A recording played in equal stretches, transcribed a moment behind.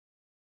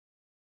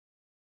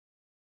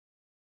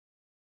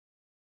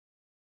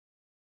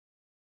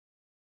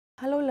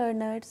Hello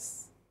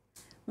learners,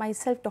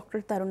 myself Dr.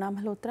 Taruna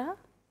Malhotra.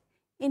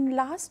 In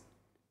last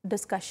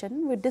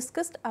discussion, we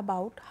discussed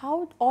about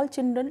how all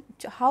children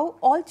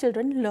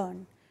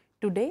learn.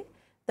 Today,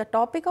 the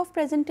topic of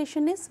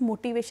presentation is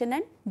motivation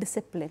and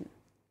discipline.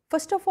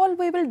 First of all,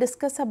 we will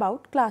discuss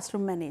about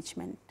classroom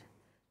management.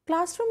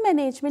 Classroom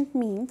management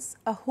means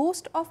a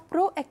host of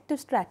proactive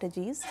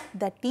strategies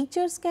that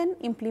teachers can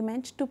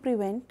implement to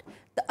prevent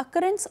the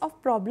occurrence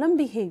of problem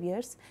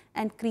behaviors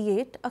and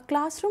create a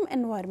classroom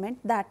environment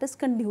that is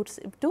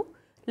conducive to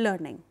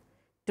learning.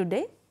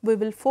 Today, we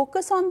will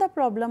focus on the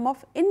problem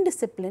of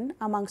indiscipline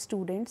among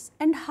students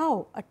and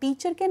how a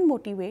teacher can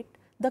motivate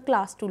the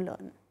class to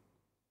learn.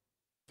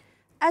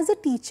 As a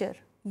teacher,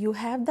 you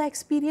have the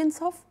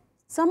experience of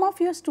some of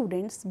your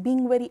students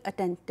being very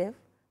attentive,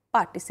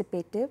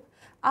 participative,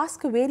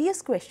 ask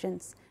various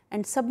questions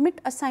and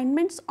submit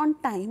assignments on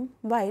time,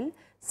 while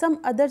some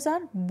others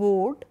are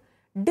bored,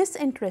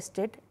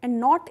 disinterested and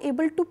not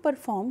able to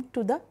perform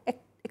to the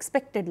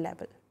expected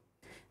level.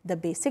 The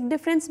basic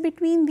difference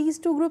between these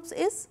two groups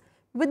is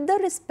with the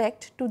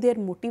respect to their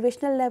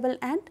motivational level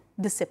and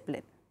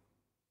discipline.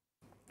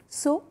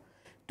 So,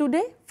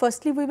 today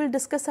firstly we will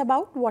discuss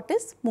about what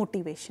is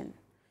motivation.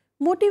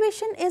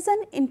 Motivation is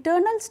an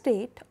internal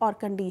state or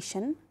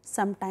condition,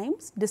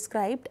 sometimes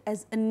described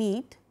as a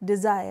need,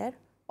 desire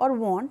or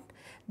want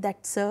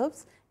that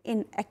serves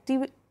to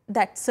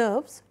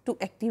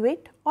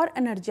activate or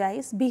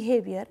energize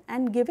behavior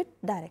and give it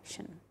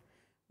direction.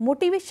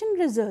 Motivation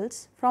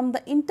results from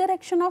the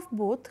interaction of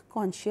both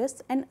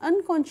conscious and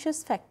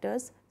unconscious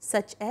factors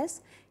such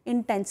as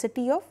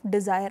intensity of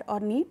desire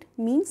or need,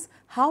 means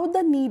how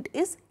the need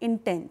is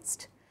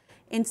intensed,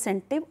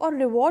 incentive or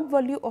reward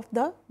value of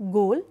the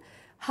goal,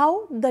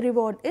 how the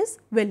reward is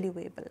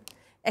valuable,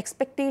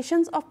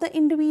 expectations of the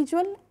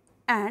individual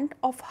and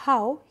of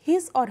how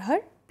his or her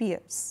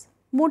peers.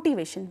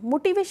 Motivation.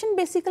 Motivation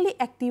basically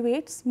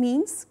activates,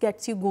 means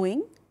gets you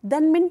going,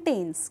 then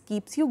maintains,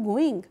 keeps you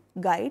going,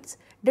 guides,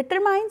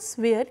 determines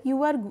where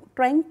you are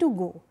trying to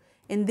go.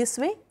 In this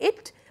way,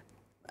 it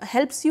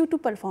helps you to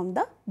perform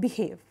the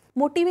behave.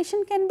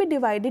 Motivation can be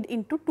divided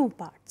into two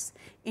parts: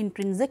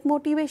 intrinsic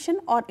motivation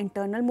or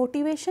internal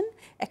motivation,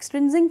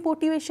 extrinsic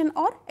motivation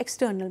or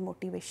external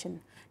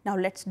motivation. Now,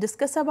 let us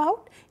discuss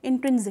about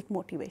intrinsic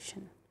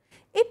motivation.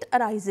 It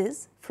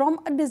arises from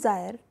a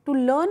desire to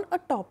learn a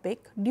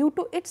topic due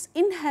to its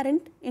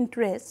inherent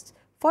interest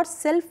for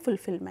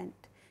self-fulfillment,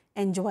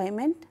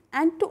 enjoyment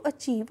and to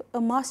achieve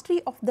a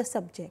mastery of the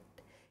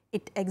subject.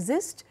 It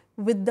exists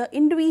with the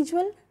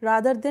individual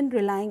rather than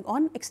relying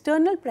on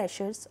external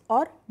pressures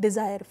or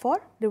desire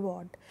for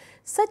reward.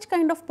 Such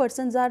kind of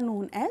persons are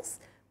known as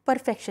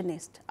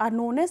perfectionists, are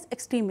known as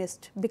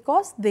extremists,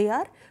 because they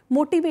are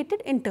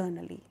motivated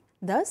internally.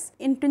 Thus,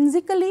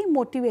 intrinsically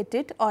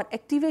motivated or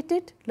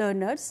activated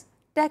learners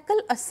tackle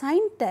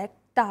assigned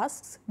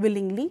tasks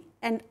willingly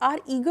and are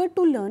eager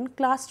to learn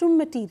classroom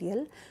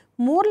material,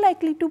 more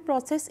likely to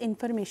process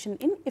information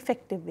in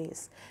effective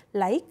ways,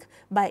 like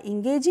by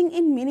engaging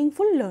in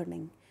meaningful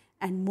learning,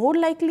 and more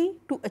likely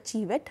to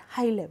achieve at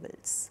high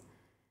levels.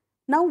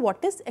 Now,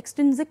 what is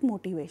extrinsic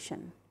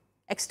motivation?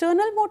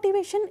 External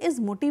motivation is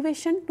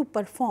motivation to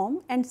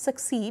perform and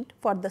succeed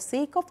for the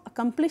sake of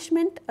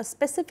accomplishment a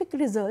specific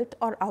result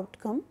or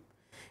outcome.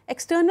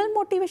 External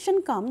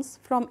motivation comes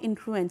from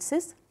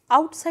influences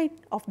outside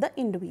of the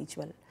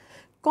individual.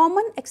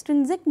 Common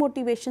extrinsic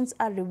motivations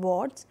are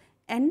rewards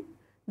and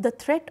the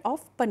threat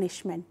of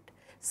punishment.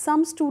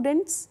 Some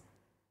students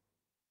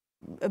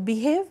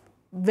behave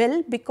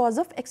well because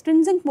of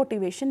extrinsic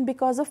motivation,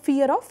 because of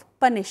fear of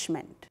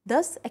punishment.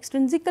 Thus,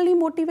 extrinsically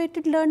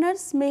motivated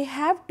learners may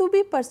have to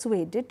be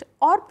persuaded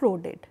or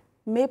prodded,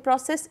 may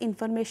process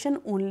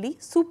information only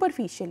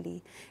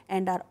superficially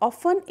and are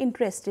often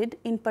interested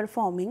in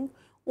performing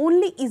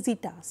only easy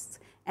tasks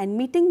and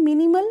meeting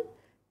minimal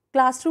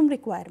classroom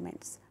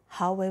requirements.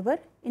 However,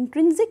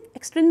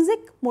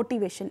 extrinsic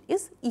motivation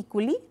is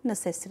equally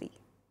necessary.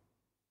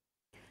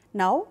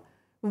 Now,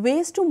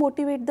 ways to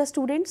motivate the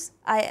students.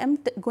 I am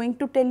going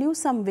to tell you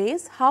some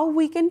ways how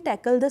we can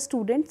tackle the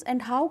students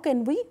and how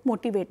can we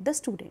motivate the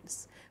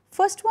students.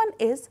 First one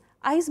is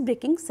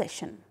ice-breaking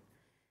session.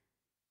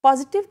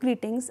 Positive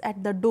greetings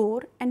at the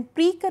door and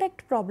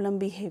pre-correct problem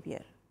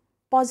behavior.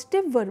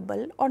 Positive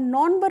verbal or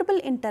non-verbal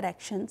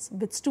interactions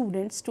with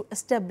students to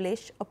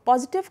establish a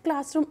positive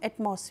classroom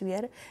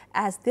atmosphere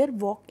as they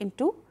walk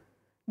into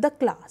the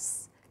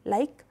class,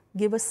 like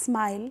give a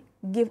smile,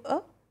 give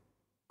a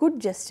good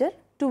gesture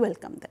to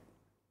welcome them.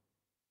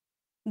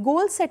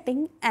 Goal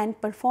setting and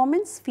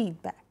performance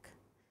feedback.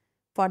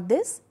 For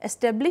this,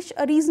 establish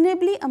a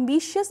reasonably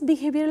ambitious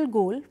behavioral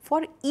goal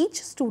for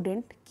each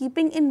student,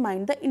 keeping in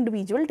mind the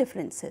individual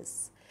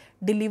differences.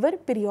 Deliver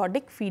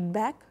periodic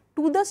feedback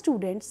to the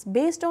students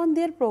based on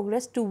their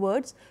progress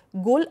towards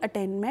goal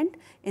attainment.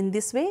 In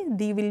this way,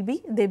 they will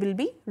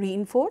be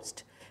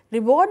reinforced.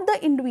 Reward the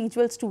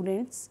individual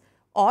students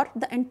or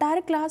the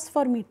entire class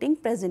for meeting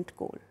present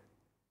goal.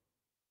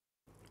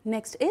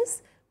 Next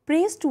is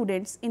praise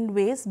students in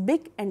ways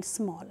big and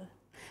small.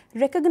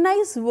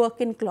 Recognize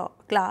work in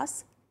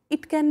class,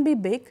 It can be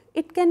big,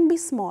 it can be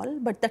small,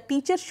 but the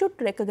teacher should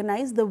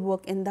recognize the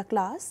work in the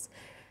class,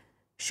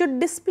 should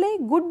display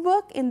good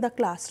work in the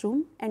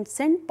classroom and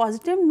send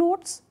positive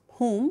notes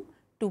home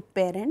to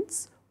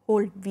parents,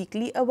 hold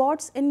weekly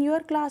awards in your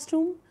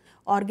classroom,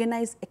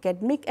 organize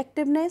academic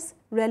activeness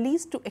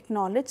rallies to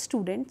acknowledge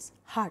students'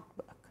 hard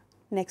work.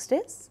 Next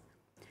is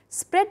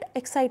spread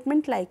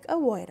excitement like a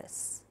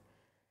virus.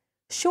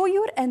 Show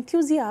your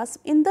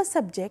enthusiasm in the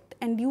subject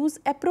and use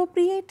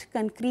appropriate,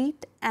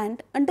 concrete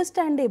and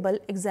understandable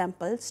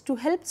examples to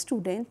help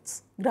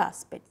students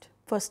grasp it.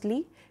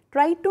 Firstly,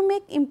 try to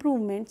make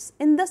improvements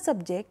in the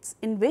subjects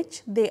in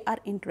which they are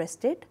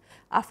interested.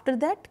 After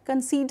that,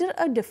 consider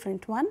a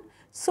different one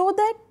so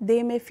that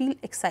they may feel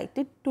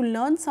excited to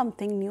learn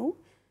something new.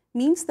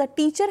 Means the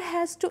teacher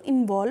has to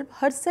involve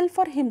herself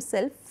or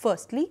himself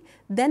firstly,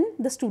 then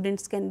the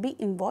students can be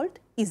involved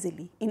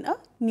easily in a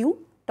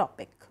new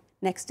topic.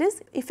 Next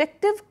is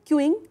effective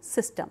cueing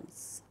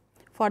systems.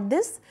 For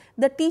this,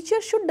 the teacher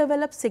should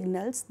develop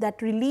signals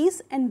that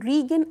release and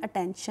regain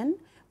attention.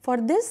 For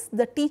this,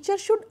 the teacher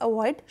should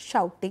avoid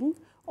shouting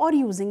or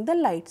using the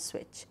light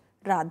switch.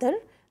 Rather,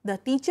 the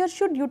teacher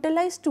should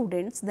utilize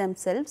students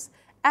themselves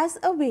as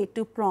a way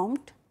to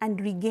prompt and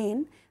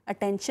regain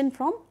attention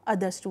from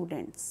other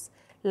students.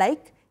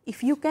 Like,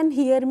 if you can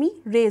hear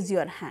me, raise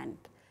your hand.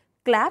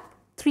 Clap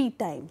 3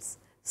 times.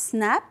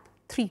 Snap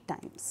 3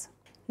 times.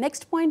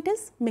 Next point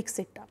is mix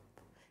it up.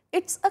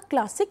 It's a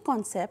classic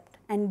concept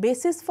and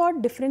basis for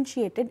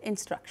differentiated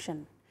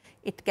instruction.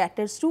 It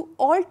caters to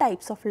all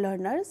types of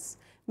learners,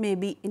 may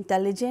be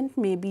intelligent,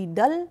 may be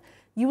dull,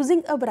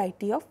 using a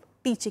variety of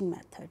teaching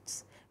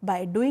methods.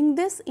 By doing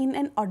this in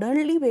an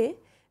orderly way,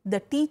 the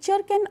teacher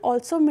can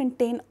also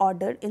maintain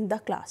order in the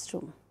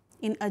classroom.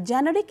 In a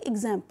generic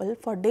example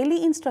for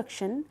daily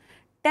instruction,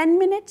 10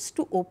 minutes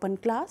to open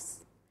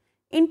class,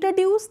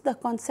 introduce the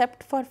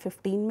concept for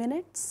 15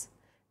 minutes,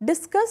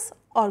 discuss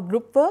or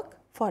group work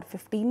for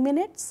 15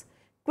 minutes,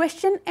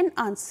 question and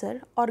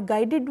answer or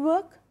guided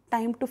work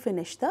time to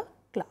finish the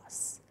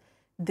class.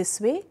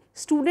 This way,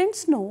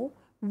 students know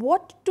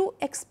what to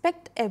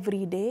expect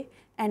every day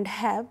and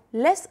have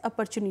less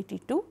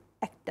opportunity to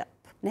act up.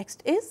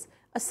 Next is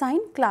assign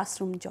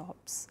classroom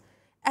jobs.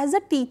 As a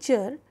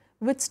teacher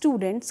with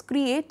students,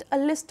 create a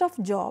list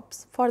of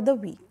jobs for the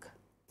week.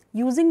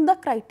 Using the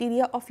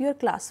criteria of your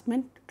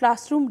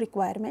classroom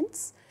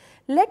requirements,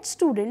 let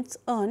students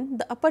earn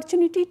the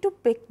opportunity to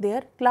pick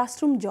their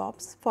classroom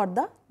jobs for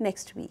the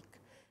next week.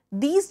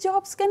 These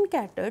jobs can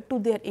cater to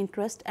their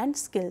interest and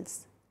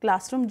skills.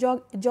 Classroom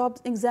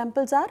jobs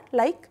examples are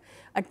like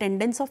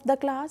attendance of the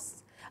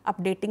class,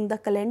 updating the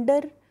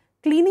calendar,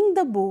 cleaning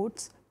the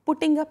boards,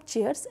 putting up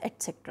chairs,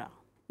 etc.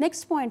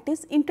 Next point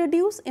is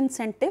introduce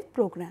incentive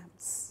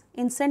programs.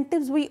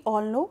 Incentives we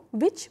all know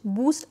which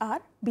boost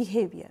our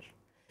behavior.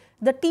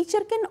 The teacher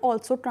can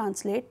also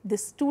translate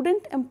this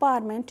student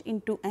empowerment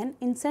into an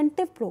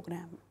incentive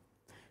program.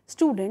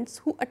 Students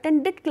who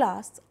attended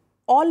class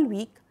all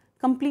week,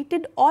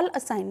 completed all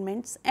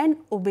assignments and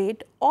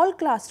obeyed all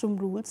classroom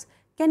rules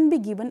can be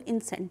given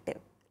incentive,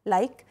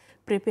 like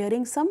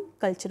preparing some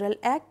cultural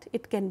act.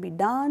 It can be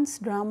dance,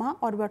 drama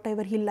or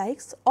whatever he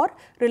likes, or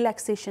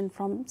relaxation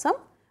from some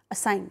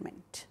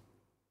assignment.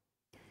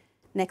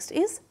 Next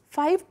is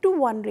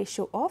 5:1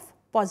 ratio of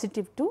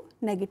positive to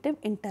negative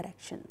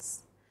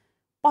interactions.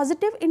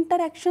 Positive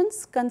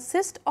interactions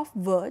consist of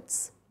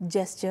words,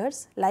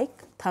 gestures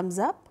like thumbs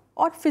up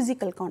or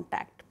physical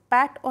contact,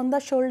 pat on the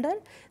shoulder.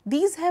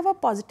 These have a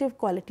positive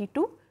quality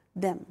to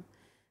them.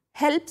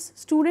 Helps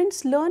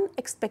students learn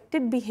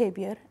expected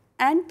behavior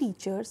and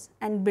teachers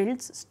and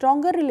builds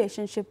stronger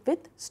relationship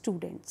with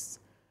students.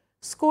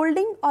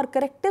 Scolding or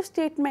corrective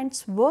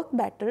statements work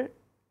better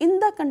in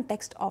the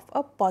context of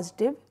a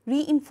positive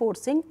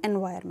reinforcing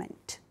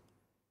environment.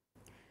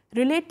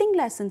 Relating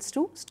lessons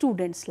to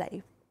students'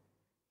 life.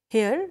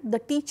 Here, the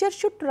teacher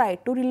should try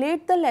to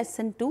relate the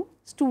lesson to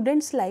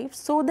student's life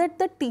so that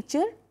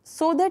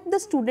the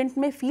student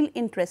may feel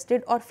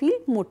interested or feel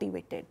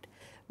motivated.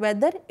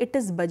 Whether it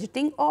is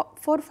budgeting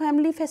for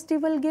family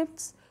festival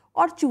gifts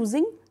or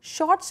choosing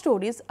short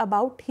stories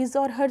about his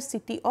or her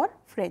city or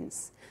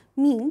friends,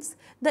 means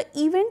the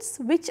events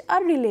which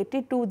are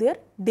related to their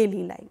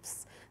daily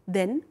lives.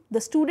 Then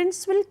the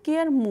students will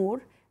care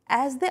more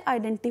as they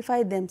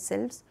identify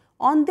themselves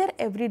on their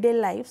everyday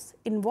lives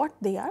in what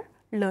they are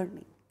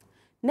learning.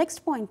 Next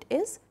point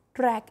is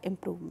track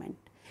improvement.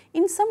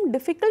 In some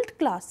difficult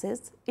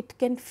classes, it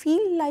can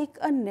feel like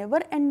a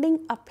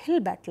never-ending uphill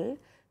battle,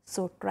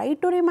 so try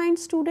to remind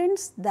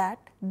students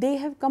that they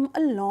have come a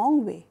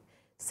long way.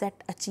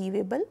 Set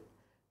achievable,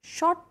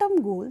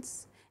 short-term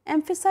goals,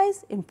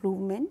 emphasize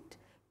improvement,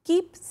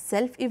 keep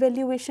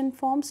self-evaluation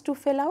forms to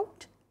fill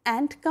out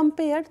and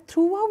compare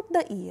throughout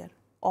the year,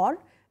 or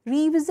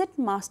revisit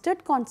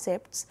mastered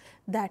concepts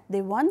that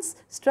they once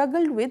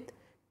struggled with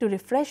to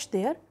refresh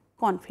their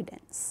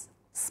confidence.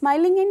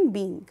 Smiling and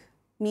being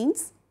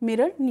means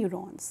mirror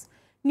neurons.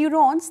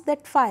 Neurons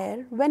that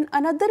fire when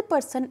another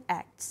person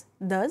acts.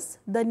 Thus,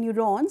 the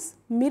neurons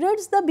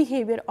mirrors the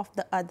behavior of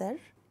the other.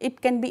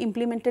 It can be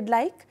implemented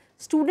like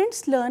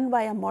Students learn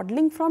via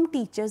modeling from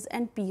teachers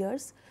and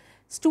peers.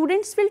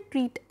 Students will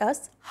treat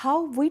us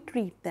how we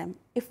treat them.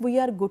 If we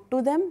are good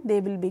to them, they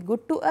will be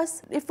good to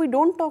us. If we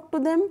don't talk to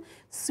them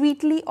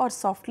sweetly or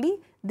softly,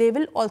 they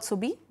will also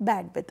be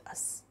bad with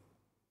us.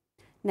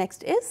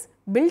 Next is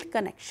build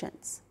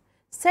connections.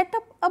 Set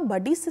up a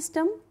buddy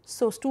system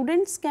so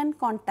students can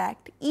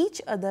contact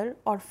each other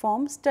or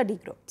form study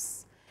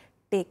groups.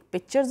 Take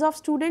pictures of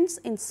students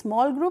in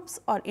small groups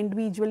or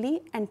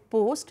individually and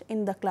post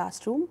in the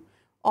classroom,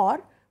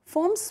 or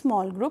form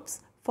small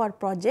groups for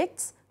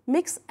projects,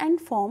 mix and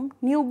form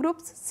new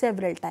groups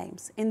several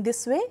times. In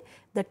this way,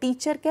 the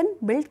teacher can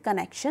build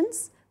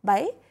connections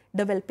by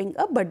developing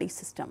a buddy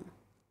system.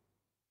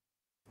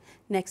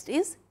 Next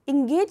is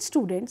engage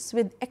students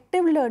with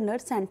active learner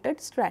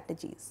centered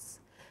strategies.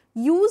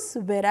 Use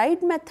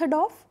varied method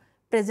of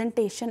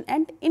presentation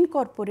and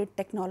incorporate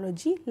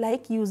technology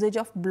like usage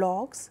of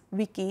blogs,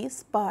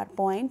 wikis,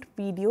 PowerPoint,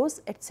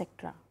 videos,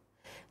 etc.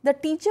 The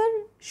teacher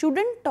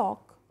shouldn't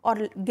talk or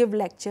give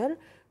lecture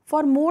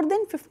for more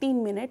than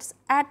 15 minutes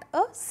at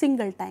a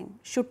single time,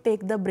 should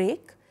take the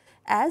break,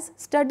 as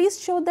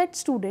studies show that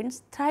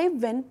students thrive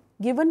when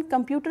given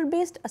computer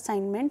based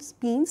assignments,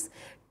 means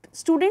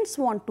students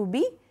want to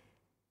be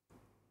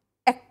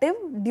active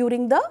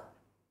during the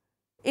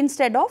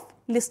instead of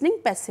listening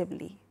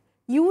passively.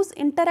 Use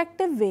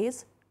interactive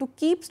ways to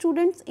keep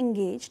students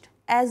engaged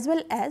as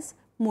well as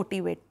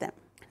motivate them.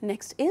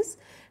 Next is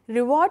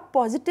reward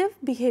positive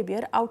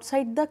behavior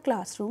outside the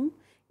classroom.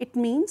 It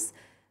means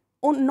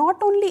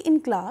not only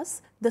in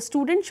class, the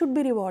student should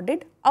be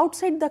rewarded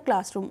outside the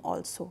classroom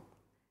also,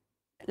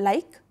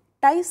 like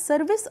tie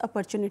service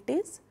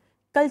opportunities,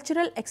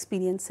 cultural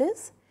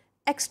experiences,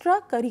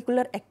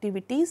 extracurricular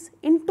activities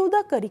into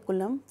the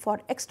curriculum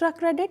for extra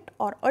credit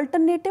or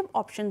alternative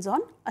options on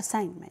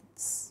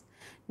assignments.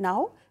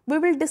 Now, we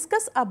will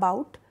discuss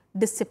about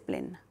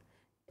discipline.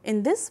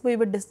 In this, we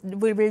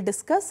will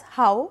discuss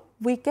how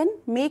we can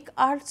make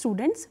our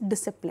students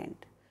disciplined.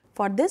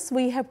 For this,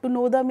 we have to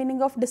know the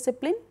meaning of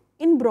discipline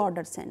in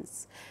broader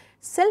sense.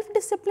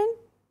 Self-discipline,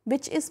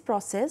 which is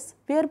process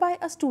whereby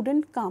a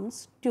student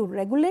comes to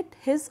regulate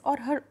his or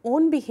her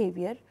own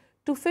behavior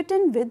to fit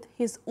in with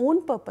his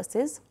own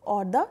purposes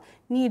or the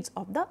needs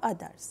of the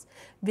others.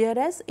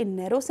 Whereas in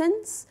narrow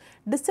sense,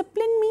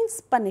 discipline means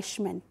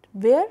punishment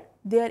where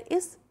there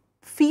is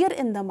fear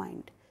in the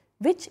mind,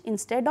 which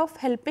instead of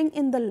helping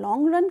in the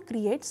long run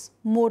creates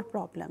more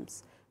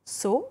problems.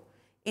 So,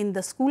 in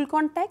the school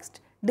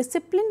context,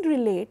 discipline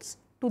relates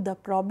to the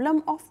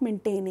problem of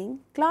maintaining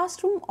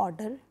classroom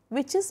order,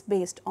 which is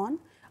based on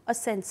a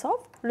sense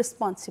of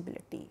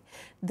responsibility.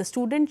 The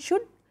student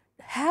should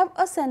have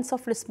a sense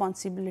of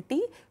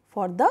responsibility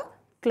for the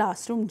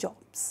classroom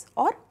jobs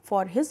or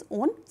for his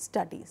own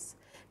studies.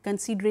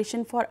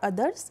 Consideration for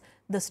others,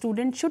 the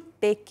student should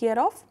take care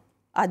of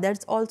others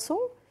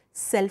also.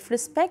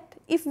 Self-respect,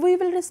 if we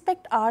will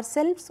respect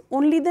ourselves,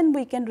 only then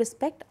we can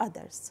respect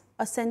others.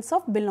 A sense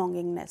of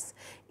belongingness,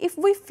 if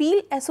we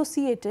feel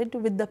associated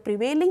with the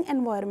prevailing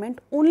environment,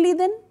 only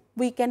then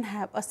we can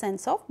have a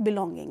sense of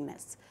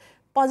belongingness.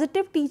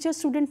 Positive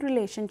teacher-student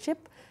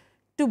relationship,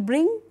 to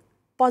bring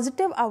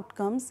positive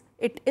outcomes,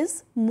 it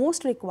is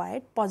most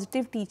required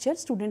positive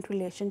teacher-student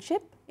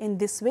relationship. In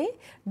this way,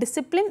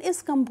 discipline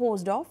is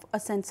composed of a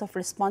sense of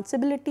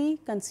responsibility,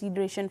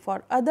 consideration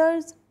for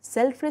others,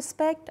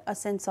 self-respect, a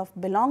sense of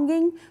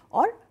belonging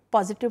or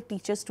positive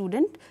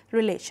teacher-student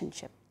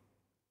relationship.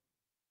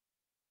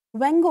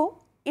 Wango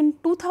in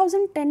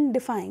 2010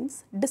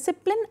 defines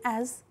discipline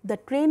as the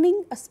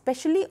training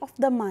especially of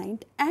the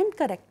mind and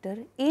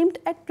character aimed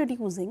at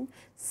producing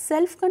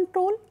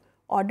self-control,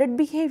 ordered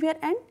behavior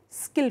and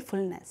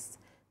skillfulness.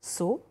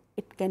 So,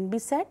 it can be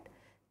said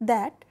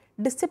that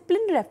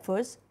discipline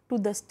refers to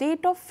the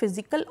state of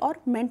physical or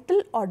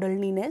mental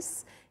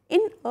orderliness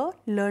in a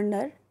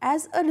learner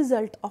as a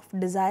result of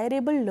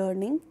desirable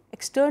learning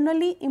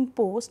externally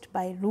imposed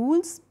by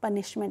rules,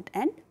 punishment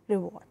and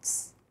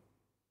rewards.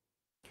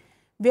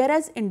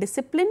 Whereas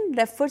indiscipline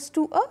refers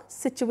to a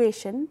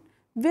situation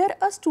where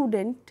a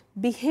student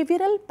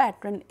behavioral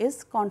pattern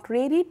is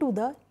contrary to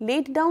the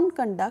laid down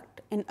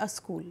conduct in a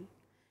school.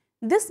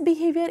 This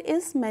behavior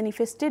is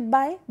manifested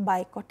by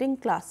boycotting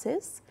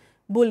classes,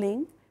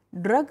 bullying,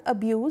 drug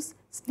abuse,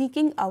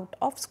 sneaking out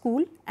of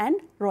school and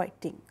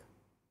rioting.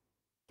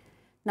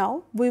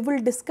 Now, we will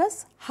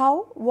discuss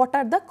what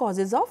are the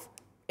causes of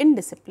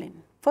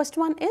indiscipline. First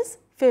one is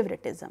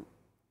favoritism.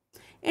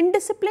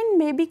 Indiscipline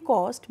may be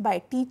caused by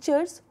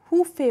teachers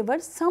who favor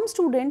some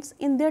students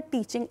in their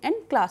teaching and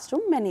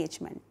classroom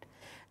management.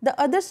 The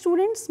other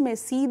students may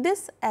see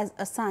this as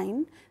a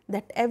sign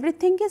that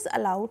everything is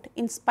allowed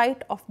in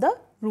spite of the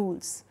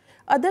rules.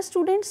 Other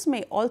students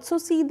may also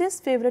see this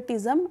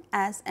favoritism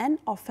as an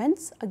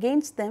offense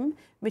against them,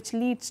 which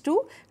leads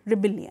to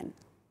rebellion.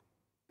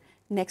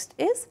 Next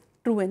is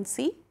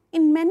truancy.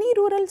 In many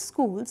rural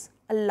schools,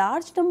 a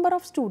large number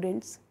of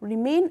students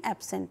remain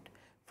absent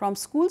from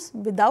schools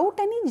without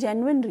any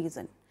genuine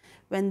reason.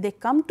 When they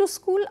come to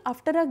school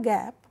after a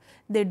gap,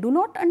 they do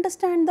not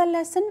understand the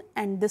lesson,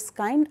 and this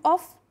kind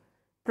of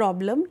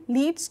problem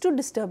leads to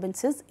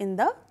disturbances in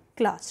the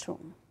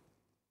classroom.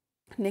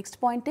 Next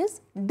point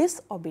is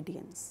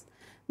disobedience.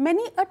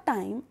 Many a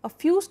time a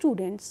few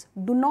students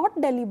do not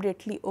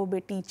deliberately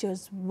obey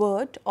teachers'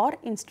 word or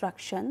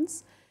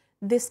instructions.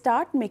 They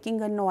start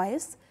making a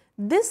noise.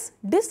 This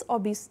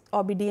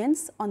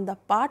disobedience on the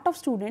part of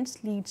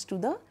students leads to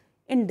the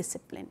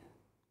indiscipline.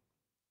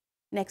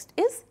 Next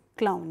is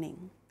clowning.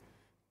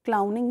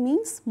 Clowning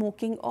means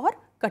mocking or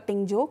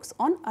cutting jokes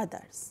on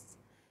others.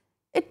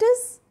 It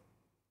is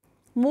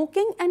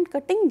mocking and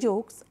cutting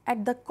jokes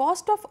at the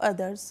cost of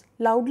others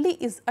loudly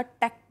is a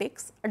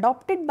tactics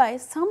adopted by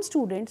some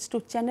students to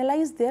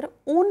channelize their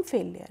own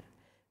failure,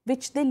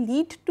 which they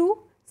lead to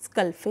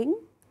scoffing,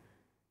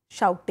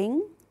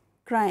 shouting,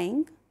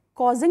 crying,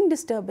 causing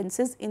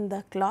disturbances in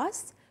the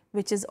class,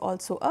 which is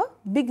also a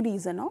big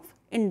reason of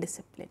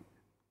indiscipline.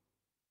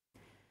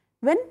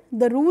 When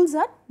the rules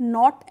are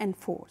not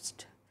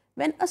enforced.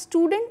 When a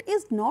student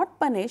is not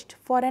punished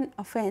for an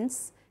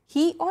offence,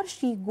 he or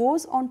she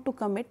goes on to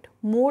commit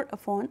more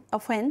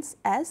offence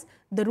as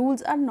the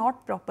rules are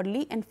not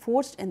properly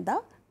enforced in the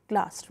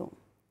classroom.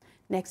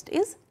 Next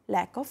is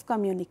lack of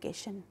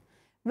communication.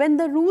 When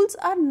the rules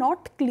are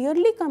not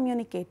clearly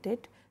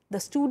communicated, the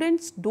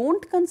students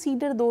don't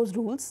consider those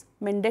rules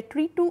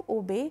mandatory to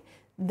obey,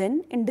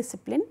 then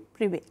indiscipline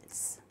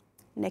prevails.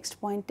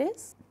 Next point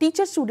is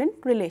teacher-student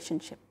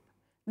relationship.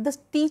 The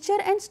teacher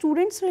and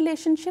student's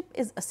relationship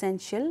is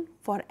essential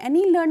for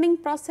any learning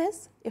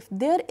process. If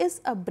there is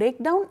a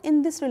breakdown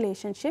in this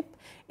relationship,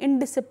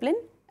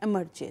 indiscipline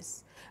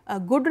emerges. A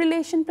good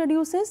relation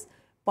produces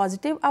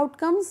positive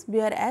outcomes,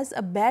 whereas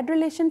a bad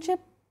relationship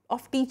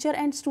of teacher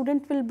and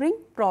student will bring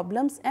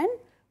problems and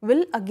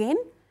will again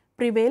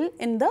prevail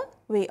in the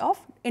way of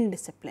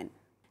indiscipline.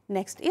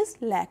 Next is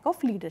lack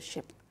of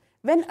leadership.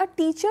 When a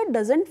teacher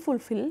doesn't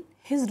fulfill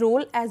his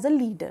role as a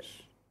leader,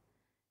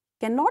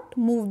 cannot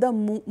move the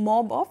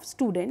mob of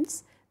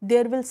students,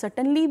 there will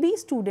certainly be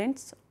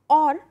students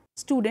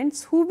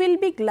who will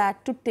be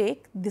glad to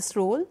take this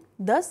role,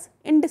 thus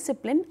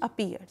indiscipline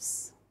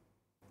appears.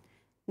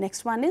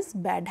 Next one is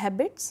bad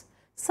habits.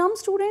 Some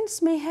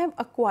students may have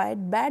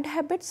acquired bad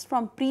habits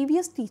from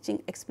previous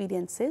teaching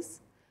experiences.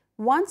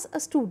 Once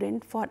a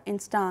student, for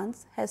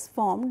instance, has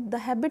formed the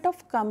habit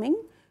of coming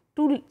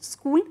to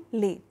school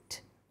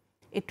late,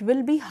 it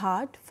will be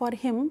hard for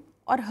him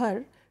or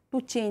her to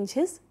change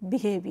his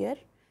behavior.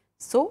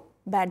 So,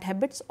 bad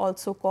habits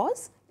also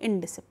cause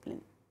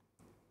indiscipline.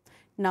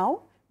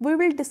 Now, we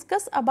will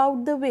discuss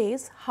about the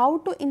ways how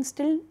to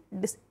instill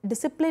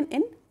discipline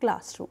in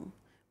classroom.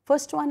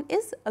 First one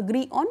is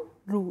agree on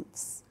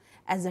rules.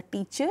 As a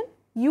teacher,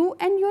 you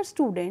and your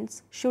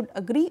students should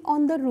agree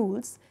on the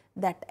rules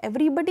that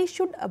everybody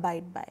should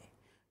abide by.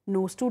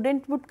 No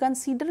student would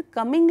consider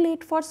coming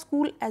late for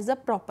school as a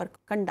proper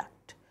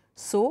conduct.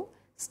 So,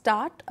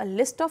 start a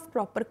list of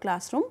proper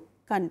classroom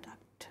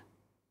conduct.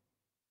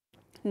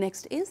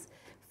 Next is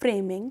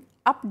framing,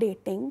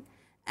 updating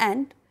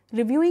and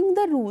reviewing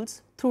the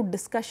rules through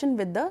discussion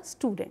with the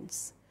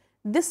students.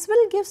 This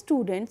will give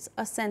students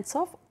a sense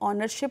of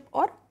ownership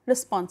or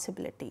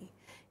responsibility.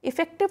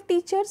 Effective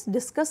teachers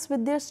discuss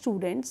with their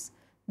students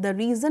the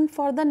reason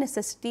for the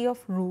necessity of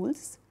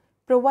rules,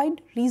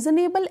 provide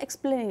reasonable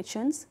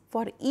explanations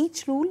for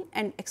each rule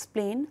and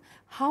explain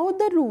how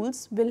the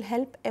rules will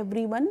help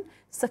everyone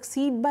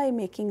succeed by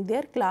making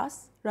their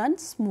class run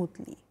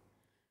smoothly.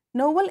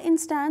 Novel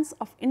instance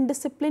of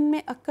indiscipline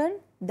may occur,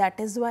 that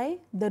is why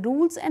the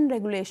rules and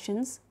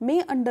regulations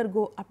may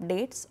undergo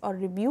updates or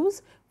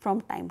reviews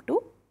from time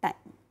to time.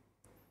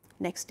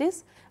 Next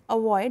is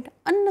avoid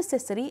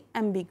unnecessary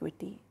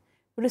ambiguity.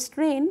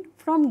 Refrain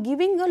from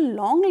giving a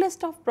long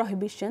list of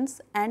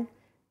prohibitions and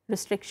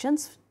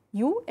restrictions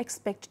you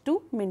expect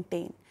to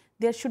maintain.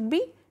 There should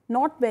be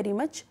not very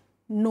much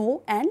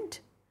no and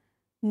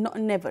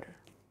never.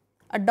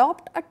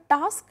 Adopt a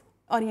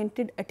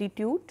task-oriented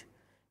attitude.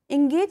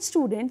 Engage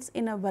students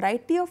in a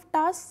variety of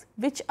tasks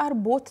which are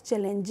both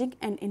challenging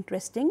and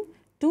interesting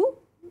to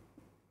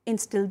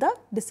instill the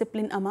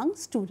discipline among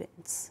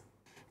students.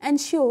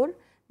 Ensure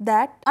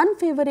that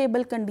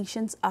unfavorable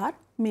conditions are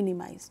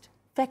minimized.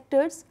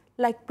 Factors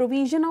like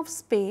provision of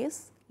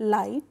space,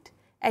 light,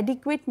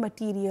 adequate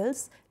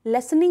materials,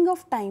 lessening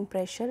of time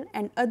pressure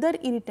and other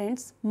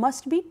irritants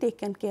must be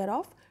taken care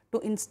of to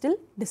instill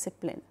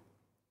discipline.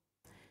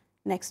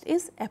 Next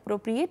is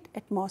appropriate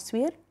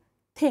atmosphere.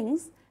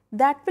 Things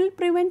that will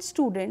prevent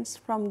students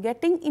from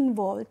getting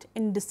involved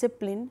in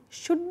discipline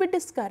should be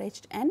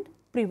discouraged and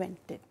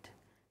prevented.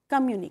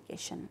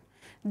 Communication.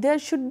 There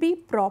should be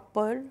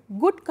proper,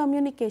 good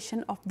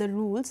communication of the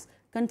rules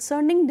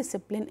concerning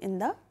discipline in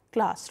the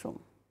classroom.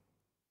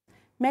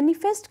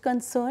 Manifest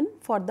concern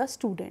for the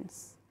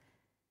students.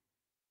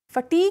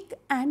 Fatigue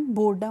and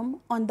boredom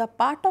on the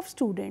part of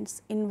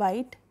students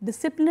invite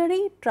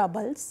disciplinary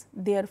troubles,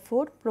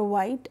 therefore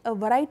provide a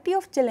variety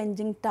of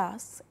challenging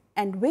tasks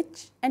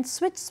and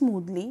switch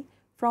smoothly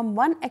from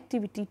one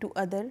activity to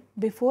other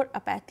before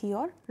apathy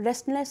or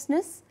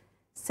restlessness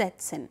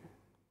sets in.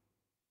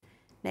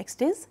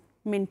 Next is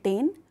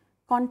maintain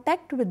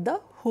contact with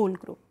the whole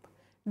group.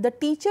 The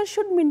teacher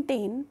should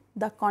maintain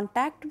the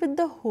contact with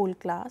the whole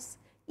class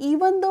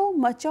even though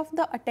much of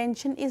the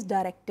attention is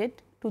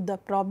directed to the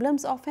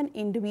problems of an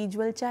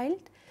individual child.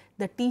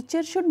 The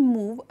teacher should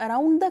move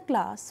around the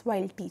class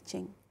while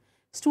teaching.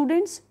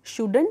 Students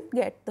shouldn't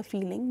get the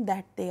feeling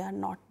that they are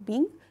not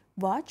being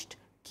watched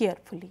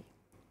carefully.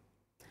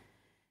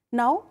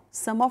 Now,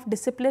 some of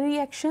disciplinary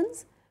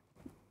actions,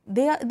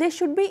 they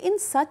should be in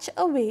such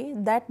a way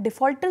that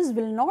defaulters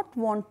will not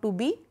want to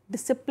be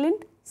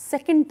disciplined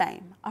second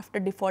time after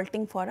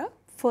defaulting for a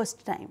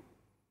first time.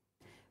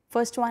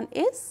 First one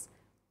is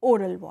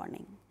oral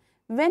warning.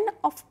 When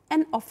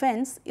an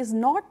offence is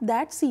not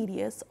that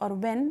serious or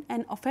when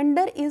an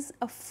offender is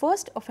a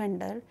first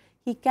offender,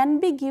 he can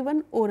be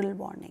given oral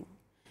warning.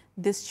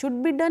 This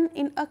should be done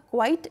in a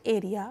quiet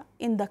area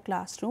in the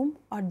classroom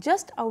or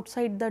just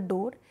outside the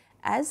door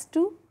as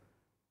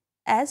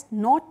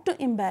not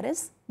to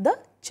embarrass the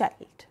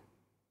child.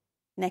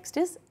 Next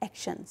is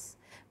actions.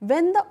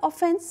 When the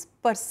offence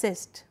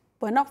persists,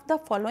 one of the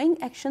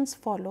following actions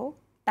follow: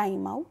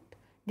 timeout,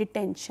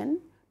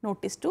 detention,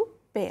 notice to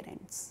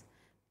parents.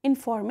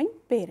 Informing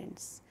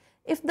parents.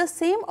 If the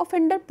same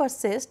offender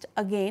persists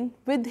again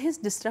with his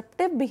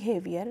disruptive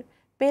behavior,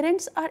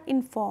 parents are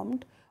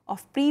informed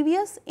of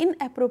previous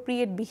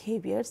inappropriate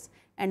behaviors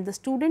and the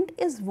student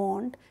is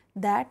warned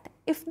that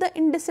if the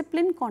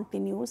indiscipline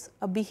continues,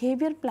 a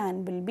behavior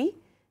plan will be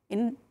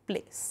in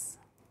place.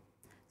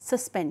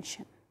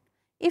 Suspension.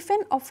 If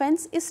an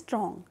offence is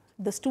strong,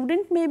 the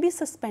student may be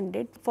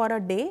suspended for a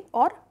day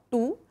or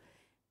two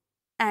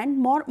and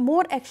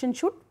more action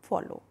should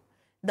follow.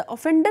 The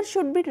offender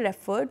should be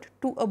referred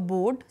to a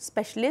board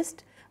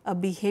specialist, a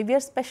behavior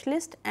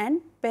specialist,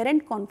 and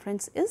parent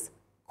conference is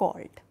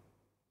called.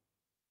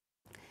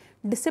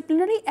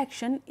 Disciplinary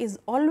action is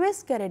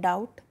always carried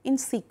out in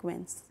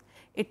sequence.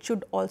 It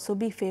should also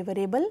be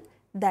favorable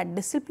that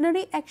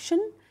disciplinary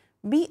action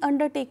be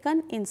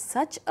undertaken in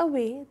such a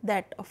way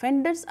that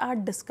offenders are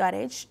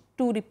discouraged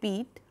to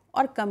repeat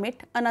or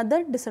commit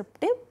another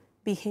disruptive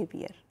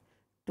behavior.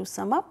 To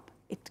sum up,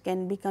 it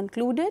can be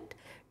concluded,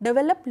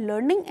 develop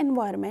learning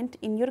environment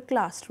in your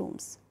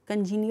classrooms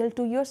congenial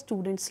to your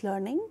students'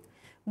 learning,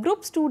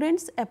 group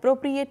students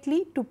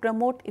appropriately to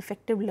promote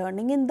effective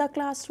learning in the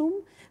classroom,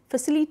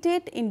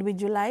 facilitate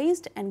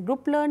individualized and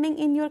group learning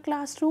in your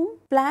classroom,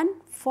 plan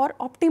for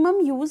optimum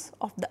use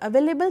of the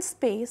available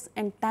space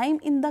and time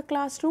in the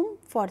classroom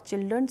for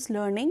children's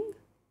learning,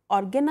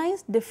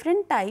 organize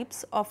different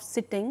types of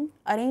sitting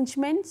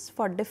arrangements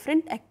for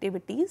different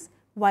activities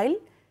while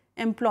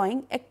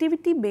employing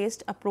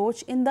activity-based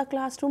approach in the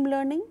classroom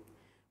learning,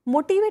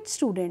 motivate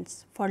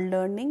students for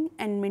learning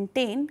and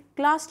maintain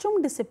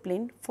classroom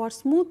discipline for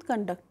smooth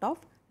conduct of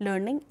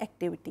learning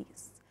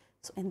activities.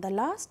 So, in the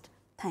last,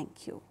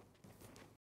 thank you.